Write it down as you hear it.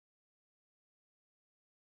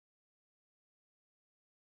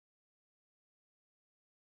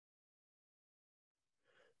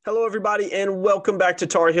Hello, everybody, and welcome back to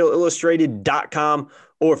TarHeelIllustrated.com,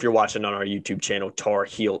 or if you're watching on our YouTube channel, Tar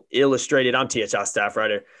Heel Illustrated. I'm THI staff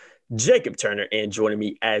writer Jacob Turner, and joining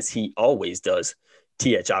me, as he always does,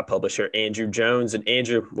 THI publisher Andrew Jones. And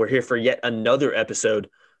Andrew, we're here for yet another episode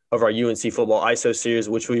of our UNC football ISO series,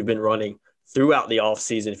 which we've been running throughout the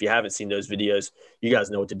offseason. If you haven't seen those videos, you guys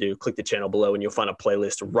know what to do. Click the channel below, and you'll find a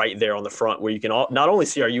playlist right there on the front where you can not only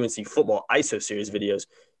see our UNC football ISO series videos,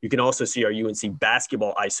 you can also see our UNC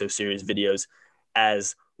basketball ISO series videos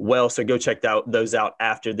as well. So go check those out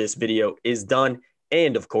after this video is done.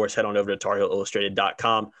 And, of course, head on over to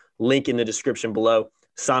TarHeelIllustrated.com. Link in the description below.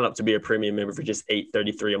 Sign up to be a premium member for just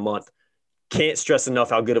 $8.33 a month. Can't stress enough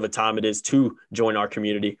how good of a time it is to join our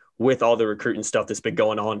community with all the recruiting stuff that's been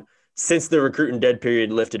going on since the recruiting dead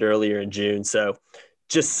period lifted earlier in June. So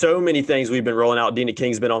just so many things we've been rolling out. Dina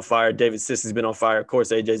King's been on fire. David Sissy's been on fire. Of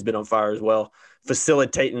course, AJ's been on fire as well,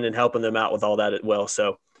 facilitating and helping them out with all that as well.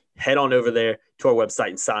 So head on over there to our website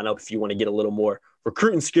and sign up if you want to get a little more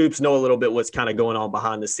recruiting scoops, know a little bit what's kind of going on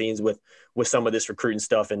behind the scenes with some of this recruiting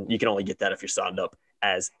stuff. And you can only get that if you're signed up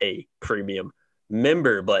as a premium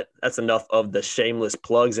member. But that's enough of the shameless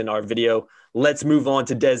plugs in our video. Let's move on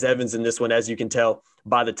to Des Evans in this one. As you can tell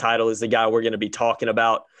by the title, is the guy we're going to be talking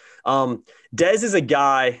about. Des is a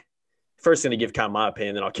guy, first going to give kind of my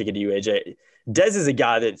opinion, then I'll kick it to you, AJ. Des is a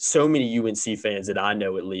guy that so many UNC fans that I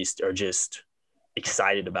know at least are just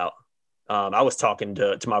excited about. I was talking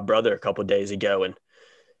to my brother a couple of days ago, and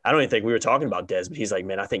I don't even think we were talking about Des, but he's like,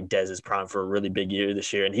 man, I think Des is primed for a really big year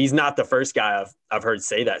this year. And he's not the first guy I've heard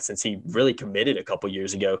say that since he really committed a couple of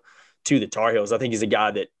years ago to the Tar Heels. I think he's a guy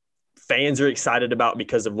that fans are excited about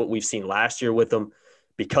because of what we've seen last year with him,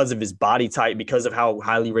 because of his body type, because of how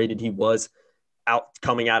highly rated he was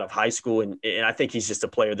coming out of high school. And I think he's just a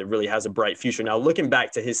player that really has a bright future. Now, looking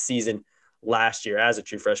back to his season last year as a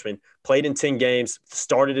true freshman, played in 10 games,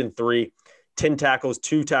 started in 3, 10 tackles,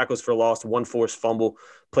 2 tackles for loss, 1 forced fumble,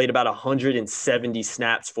 played about 170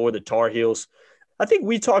 snaps for the Tar Heels. I think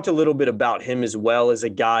we talked a little bit about him as well as a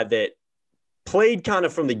guy that played kind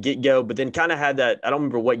of from the get-go, but then kind of had that, I don't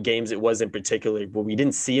remember what games it was in particular, but we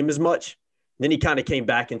didn't see him as much. Then he kind of came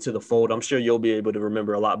back into the fold. I'm sure you'll be able to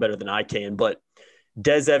remember a lot better than I can, but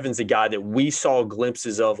Des Evans, a guy that we saw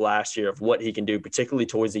glimpses of last year of what he can do, particularly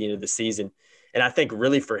towards the end of the season. And I think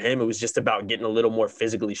really for him, it was just about getting a little more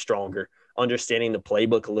physically stronger, understanding the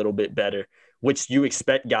playbook a little bit better, which you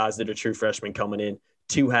expect guys that are true freshmen coming in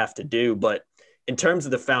to have to do. But in terms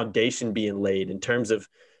of the foundation being laid, in terms of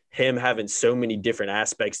him having so many different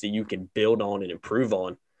aspects that you can build on and improve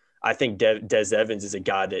on, I think Des Evans is a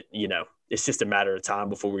guy that, it's just a matter of time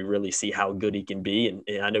before we really see how good he can be.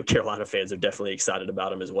 And I know Carolina fans are definitely excited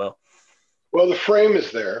about him as well. Well, the frame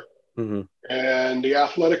is there, and the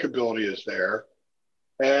athletic ability is there,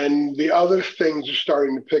 and the other things are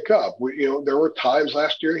starting to pick up. There were times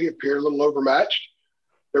last year he appeared a little overmatched.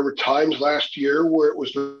 There were times last year where it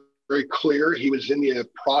was very clear he was in the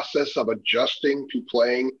process of adjusting to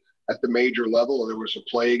playing at the major level. There was a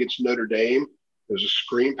play against Notre Dame. There's a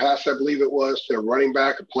screen pass, I believe it was, to a running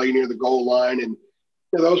back, a play near the goal line. And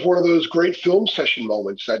that was one of those great film session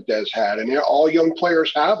moments that Des had. And all young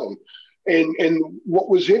players have them. And what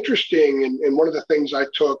was interesting, and one of the things I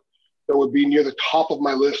took that would be near the top of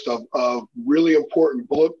my list of really important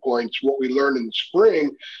bullet points, what we learned in the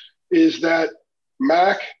spring, is that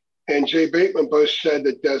Mac and Jay Bateman both said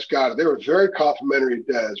that Des got it. They were very complimentary of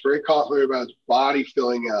Des, very complimentary about his body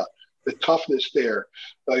filling out, the toughness there,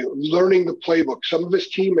 learning the playbook. Some of his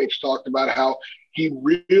teammates talked about how he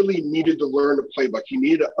really needed to learn the playbook. He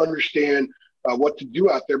needed to understand what to do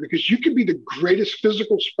out there, because you could be the greatest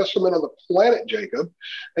physical specimen on the planet, Jacob.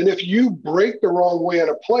 And if you break the wrong way on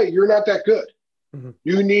a play, you're not that good.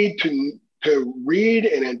 You need to read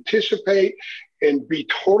and anticipate and be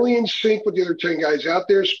totally in sync with the other 10 guys out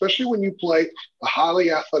there, especially when you play a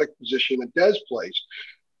highly athletic position that Des plays.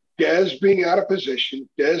 Des being out of position,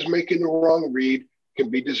 Des making the wrong read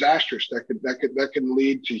can be disastrous. That can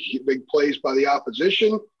lead to big plays by the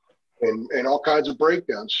opposition and all kinds of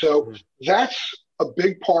breakdowns. So that's a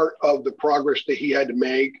big part of the progress that he had to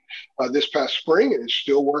make this past spring, and is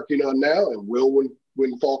still working on now, and will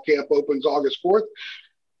when fall camp opens August 4th.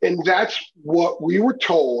 And that's what we were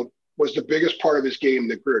told was the biggest part of his game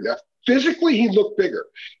that grew. Now, physically, he looked bigger.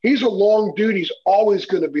 He's a long dude. He's always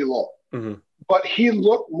going to be long. But he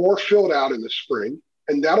looked more filled out in the spring,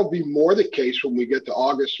 and that'll be more the case when we get to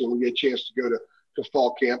August, when we get a chance to go to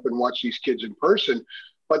fall camp and watch these kids in person.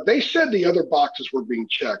 But they said the other boxes were being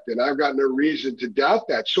checked, and I've got no reason to doubt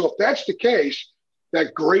that. So if that's the case,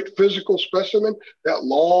 that great physical specimen, that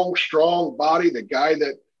long, strong body, the guy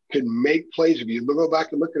that can make plays, if you go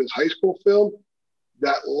back and look at his high school film,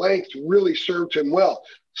 that length really served him well.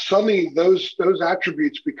 Suddenly, those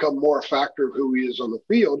attributes become more a factor of who he is on the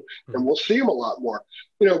field, and we'll see him a lot more.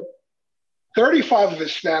 35 of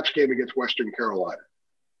his snaps came against Western Carolina.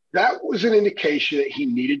 That was an indication that he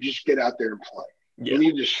needed to just get out there and play. Yeah. He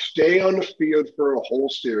needed to stay on the field for a whole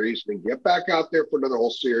series, then get back out there for another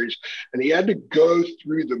whole series. And he had to go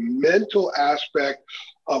through the mental aspect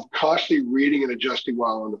of constantly reading and adjusting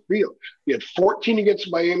while on the field. He had 14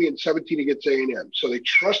 against Miami and 17 against A&M. So they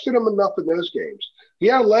trusted him enough in those games. He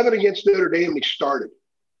had 11 against Notre Dame and he started.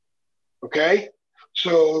 Okay?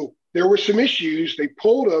 So there were some issues. They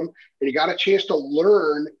pulled him and he got a chance to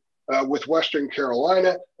learn with Western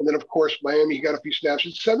Carolina. And then, of course, Miami, he got a few snaps.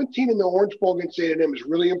 And 17 in the Orange Bowl against A&M is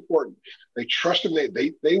really important. They trust him.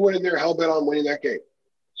 They went in there hell-bent on winning that game.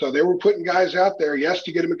 So they were putting guys out there, yes,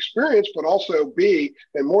 to get them experience, but also B,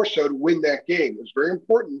 and more so, to win that game. It was very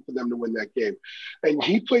important for them to win that game. And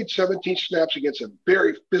he played 17 snaps against a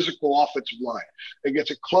very physical offensive line,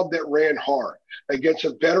 against a club that ran hard, against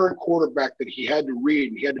a veteran quarterback that he had to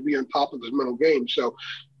read, and he had to be on top of his mental game. So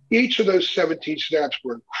each of those 17 snaps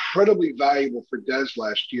were incredibly valuable for Dez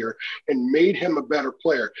last year and made him a better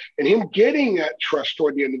player. And him getting that trust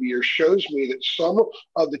toward the end of the year shows me that some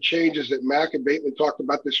of the changes that Mack and Bateman talked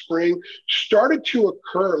about this spring started to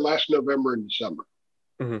occur last November and December.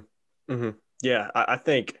 Mm-hmm. Mm-hmm. Yeah, I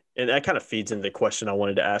think, and that kind of feeds into the question I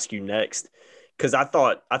wanted to ask you next, because I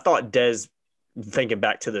thought Dez, thinking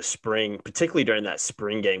back to the spring, particularly during that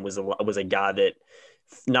spring game, was a guy that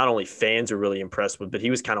not only fans were really impressed with, but he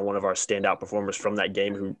was kind of one of our standout performers from that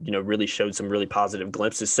game who, really showed some really positive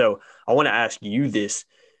glimpses. So I want to ask you this.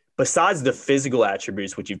 Besides the physical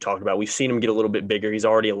attributes, which you've talked about, we've seen him get a little bit bigger. He's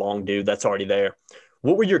already a long dude. That's already there.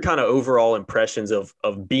 What were your kind of overall impressions of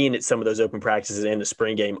being at some of those open practices and the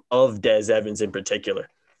spring game of Dez Evans in particular?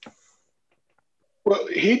 Well,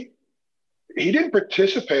 he didn't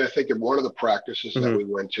participate, I think, in one of the practices that we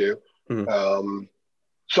went to. Mm-hmm.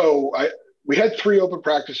 We had 3 open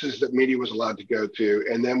practices that media was allowed to go to,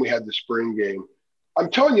 and then we had the spring game. I'm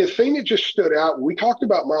telling you, the thing that just stood out, we talked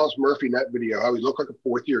about Miles Murphy in that video, how he looked like a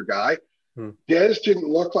fourth-year guy. Dez didn't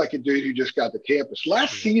look like a dude who just got to campus.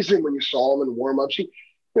 Last season when you saw him in warm-ups,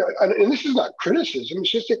 and this is not criticism, it's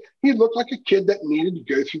just that he looked like a kid that needed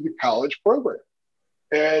to go through the college program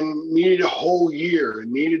and needed a whole year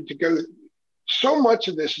and needed to go. So much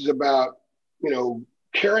of this is about,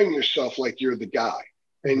 carrying yourself like you're the guy.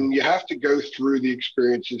 And you have to go through the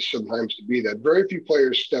experiences sometimes to be that. Very few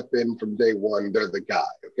players step in from day one. They're the guy,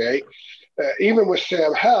 okay? Even with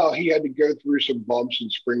Sam Howell, he had to go through some bumps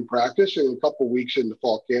in spring practice and a couple of weeks in the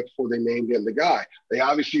fall camp before they named him the guy. They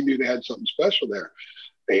obviously knew they had something special there.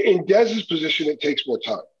 In Dez's position, it takes more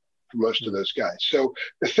time for most of those guys. So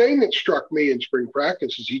the thing that struck me in spring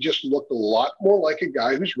practice is he just looked a lot more like a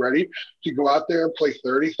guy who's ready to go out there and play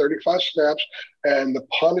 30, 35 snaps, and the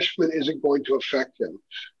punishment isn't going to affect him.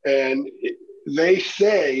 And they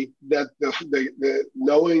say that the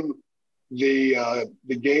knowing the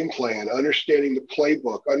game plan, understanding the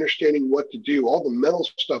playbook, understanding what to do, all the mental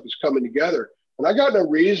stuff is coming together. And I got no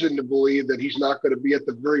reason to believe that he's not going to be, at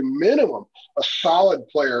the very minimum, a solid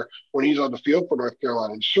player when he's on the field for North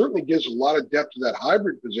Carolina. And certainly gives a lot of depth to that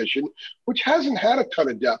hybrid position, which hasn't had a ton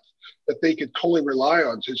of depth that they could totally rely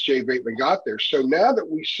on since Jay Bateman got there. So now that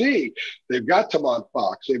we see they've got Tamon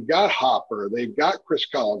Fox, they've got Hopper, they've got Chris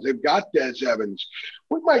Collins, they've got Dez Evans,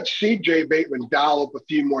 we might see Jay Bateman dial up a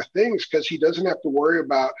few more things because he doesn't have to worry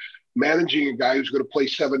about managing a guy who's going to play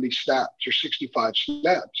 70 snaps or 65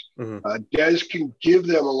 snaps. Dez can give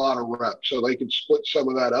them a lot of reps, so they can split some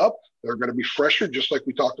of that up. They're going to be fresher, just like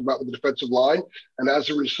we talked about with the defensive line. And as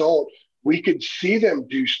a result, we could see them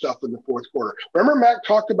do stuff in the fourth quarter. Remember, Mac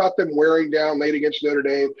talked about them wearing down late against Notre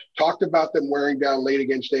Dame, talked about them wearing down late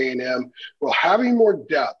against A&M. Well, having more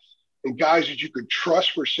depth and guys that you could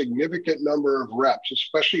trust for a significant number of reps,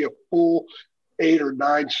 especially a full 8 or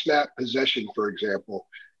 9 snap possession, for example,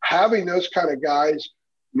 having those kind of guys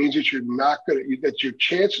means that that your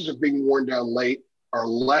chances of being worn down late are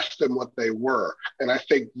less than what they were. And I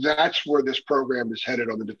think that's where this program is headed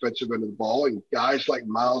on the defensive end of the ball. And guys like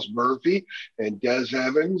Miles Murphy and Dez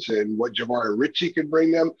Evans and what Jahvaree Ritchie can bring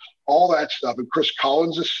them, all that stuff. And Chris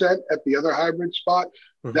Collins' ascent at the other hybrid spot,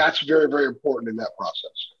 that's very, very important in that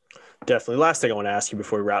process. Definitely. Last thing I want to ask you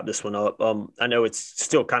before we wrap this one up. I know it's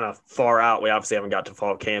still kind of far out. We obviously haven't got to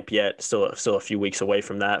fall camp yet. Still a few weeks away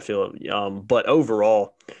from that. But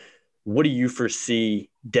overall, what do you foresee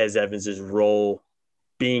Dez Evans' role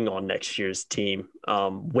being on next year's team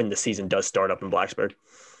when the season does start up in Blacksburg?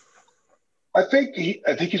 I think he's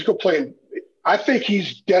going to play. I think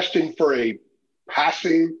he's destined for a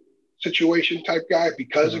passing situation type guy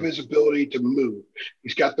because of his ability to move.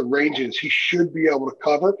 He's got the ranges. He should be able to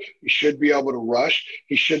cover. He should be able to rush.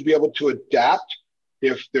 He should be able to adapt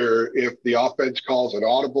if the offense calls an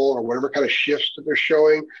audible or whatever kind of shifts that they're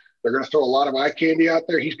showing. They're going to throw a lot of eye candy out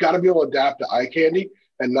there. He's got to be able to adapt to eye candy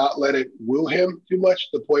and not let it woo him too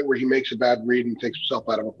much to the point where he makes a bad read and takes himself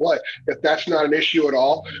out of a play. If that's not an issue at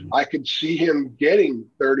all, I could see him getting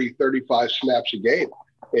 30, 35 snaps a game.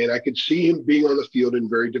 And I could see him being on the field in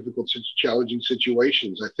very difficult, challenging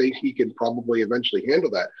situations. I think he can probably eventually handle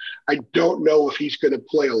that. I don't know if he's going to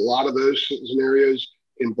play a lot of those scenarios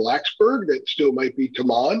in Blacksburg. That still might be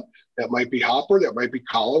Taman. That might be Hopper. That might be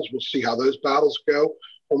Collins. We'll see how those battles go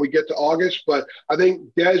when we get to August. But I think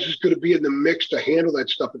Dez is going to be in the mix to handle that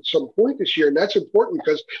stuff at some point this year. And that's important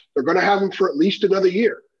because they're going to have him for at least another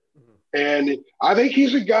year. And I think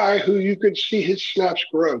he's a guy who you could see his snaps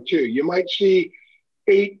grow too. You might see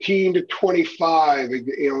 18 to 25,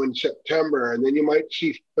 in September, and then you might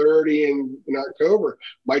see 30 in October.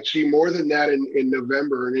 Might see more than that in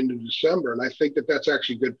November and into December. And I think that that's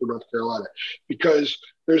actually good for North Carolina because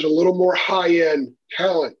there's a little more high-end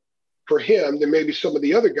talent for him than maybe some of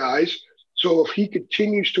the other guys. So if he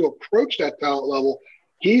continues to approach that talent level,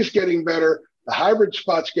 he's getting better. The hybrid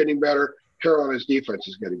spot's getting better. Carolina's defense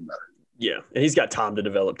is getting better. Yeah, and he's got time to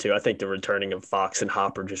develop too. I think the returning of Fox and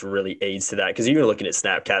Hopper just really aids to that because even looking at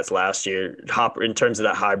Snapcats last year, Hopper, in terms of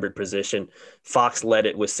that hybrid position, Fox led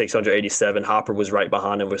it with 687. Hopper was right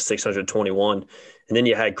behind him with 621. And then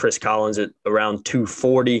you had Chris Collins at around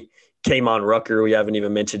 240. Kamon Rucker, we haven't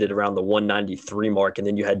even mentioned it, around the 193 mark. And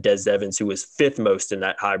then you had Des Evans, who was fifth most in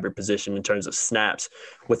that hybrid position in terms of snaps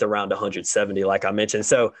with around 170, like I mentioned.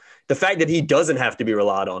 So the fact that he doesn't have to be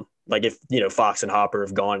relied on, like if, Fox and Hopper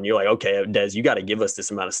have gone and you're like, okay, Des, you got to give us this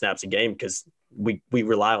amount of snaps a game because we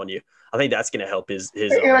rely on you. I think that's going to help his.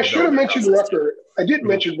 And I should have mentioned Rucker. I did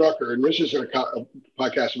mention Rucker, and this isn't a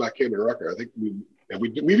podcast about Kamon Rucker. I think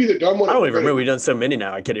we've either done one. I don't even remember. We've done so many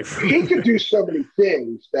now. I can't even. He could do so many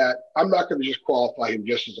things that I'm not going to just qualify him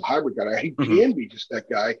just as a hybrid guy. He can be just that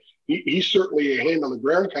guy. He's certainly a hand on the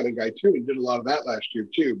ground kind of guy too. He did a lot of that last year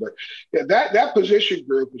too. But yeah, that position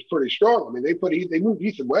group is pretty strong. I mean, they moved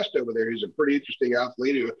Ethan West over there. He's a pretty interesting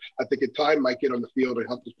athlete who I think at time might get on the field and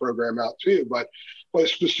help this program out too. But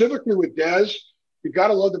specifically with Dez, you got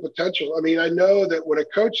to love the potential. I mean, I know that when a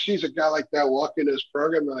coach sees a guy like that walk into his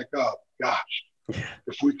program, they're like, oh gosh.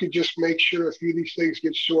 If we could just make sure a few of these things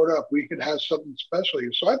get shored up, we could have something special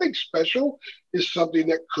here. So I think special is something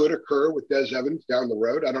that could occur with Des Evans down the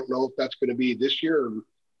road. I don't know if that's going to be this year or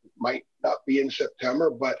might not be in September,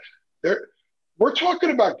 but we're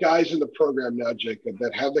talking about guys in the program now, Jacob,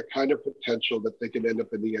 that have the kind of potential that they can end up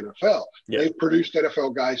in the NFL. Yeah. They've produced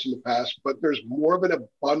NFL guys in the past, but there's more of an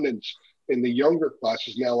abundance in the younger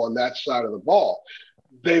classes now on that side of the ball.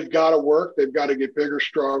 They've got to work. They've got to get bigger,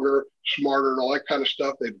 stronger, smarter, and all that kind of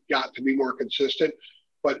stuff. They've got to be more consistent.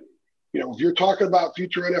 But, if you're talking about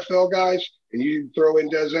future NFL guys and you throw in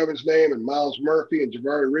Des Evans' name and Miles Murphy and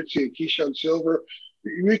Javari Ritchie and Keyshawn Silver,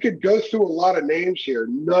 we could go through a lot of names here.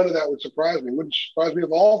 None of that would surprise me. It wouldn't surprise me if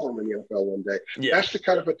all of them in the NFL one day. Yeah. That's the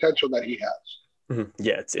kind of potential that he has.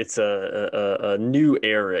 Yeah, it's a new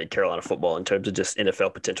era at Carolina football in terms of just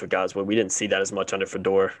NFL potential guys where we didn't see that as much under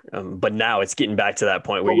Fedora. But now it's getting back to that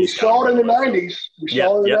point where we saw it in the 90s. We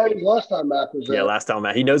saw it in the 90s last time Matt was there. Yeah, last time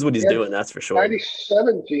Matt. He knows what he's doing, that's for sure.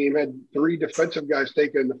 97 team had 3 defensive guys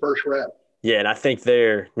taken in the first round. Yeah, and I think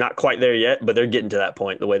they're not quite there yet, but they're getting to that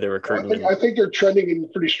point, the way they're recruiting. I think they're trending in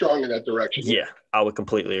pretty strong in that direction. Yeah, I would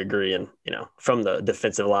completely agree. And, from the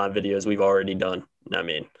defensive line videos we've already done, I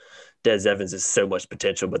mean – Des Evans is so much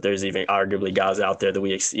potential, but there's even arguably guys out there that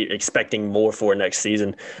we expecting more for next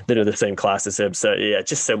season that are the same class as him. So, yeah,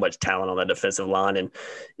 just so much talent on that defensive line. And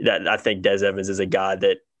that I think Des Evans is a guy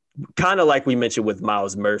that kind of like we mentioned with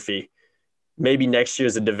Miles Murphy, maybe next year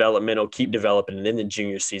is a developmental, keep developing. And then the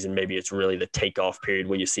junior season, maybe it's really the takeoff period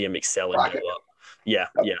where you see him excel and go up. Yeah.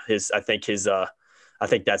 I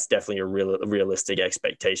think that's definitely a realistic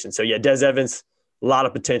expectation. So, yeah, Des Evans – a lot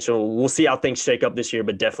of potential. We'll see how things shake up this year,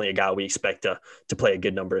 but definitely a guy we expect to play a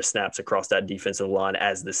good number of snaps across that defensive line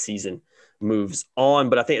as the season moves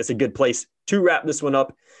on. But I think it's a good place to wrap this one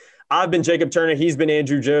up. I've been Jacob Turner. He's been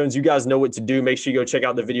Andrew Jones. You guys know what to do. Make sure you go check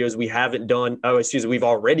out the videos we've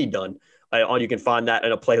already done. You can find that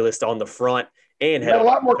in a playlist on the front. And a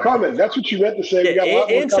lot more coming. That's what you meant to say.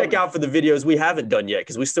 And check out for the videos we haven't done yet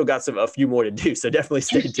because we still got a few more to do. So definitely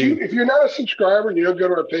stay tuned. If you're not a subscriber and you don't go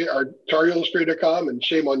to our TarHeelIllustrated.com, and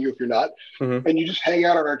shame on you if you're not, and you just hang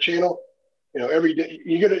out on our channel, every day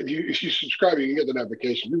if you subscribe, you can get the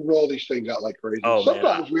notification. We roll these things out like crazy.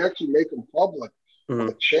 Sometimes we actually make them public on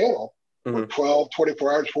the channel. We're 12,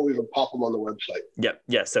 24 hours before we even pop them on the website. Yep.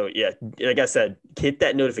 Yeah. So, yeah, like I said, hit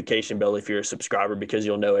that notification bell if you're a subscriber, because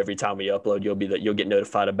you'll know every time we upload, you'll get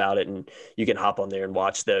notified about it, and you can hop on there and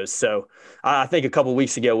watch those. So I think a couple of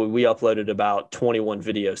weeks ago, we uploaded about 21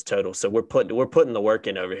 videos total. So we're putting the work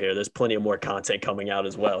in over here. There's plenty of more content coming out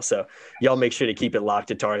as well. So y'all make sure to keep it locked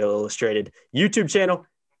to Tar Heel Illustrated YouTube channel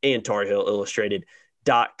and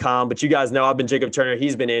TarHeelIllustrated.com. But you guys know I've been Jacob Turner.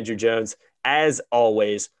 He's been Andrew Jones. As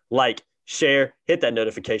always, like, share, hit that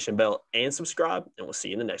notification bell, and subscribe, and we'll see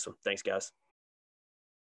you in the next one. Thanks, guys.